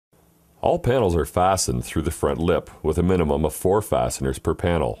All panels are fastened through the front lip with a minimum of 4 fasteners per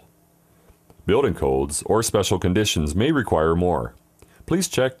panel. Building codes or special conditions may require more. Please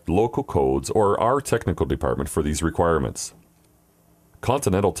check local codes or our technical department for these requirements.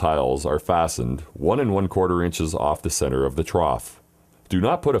 Continental tiles are fastened 1 1/4 inches off the center of the trough. Do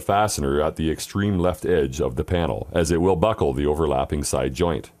not put a fastener at the extreme left edge of the panel, as it will buckle the overlapping side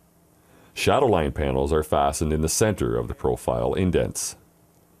joint. Shadowline panels are fastened in the center of the profile indents.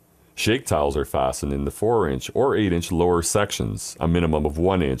 Shake tiles are fastened in the 4-inch or 8-inch lower sections, a minimum of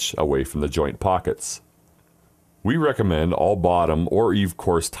 1 inch away from the joint pockets. We recommend all bottom or eave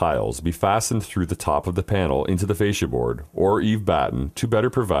course tiles be fastened through the top of the panel into the fascia board or eave batten to better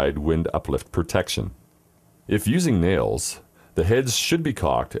provide wind uplift protection. If using nails, the heads should be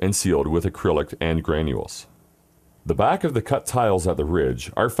caulked and sealed with acrylic and granules. The back of the cut tiles at the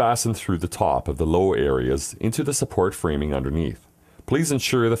ridge are fastened through the top of the low areas into the support framing underneath. Please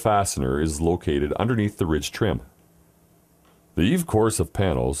ensure the fastener is located underneath the ridge trim. The eave course of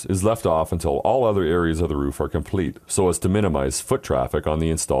panels is left off until all other areas of the roof are complete, so as to minimize foot traffic on the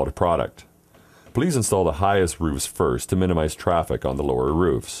installed product. Please install the highest roofs first to minimize traffic on the lower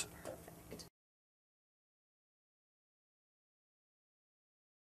roofs.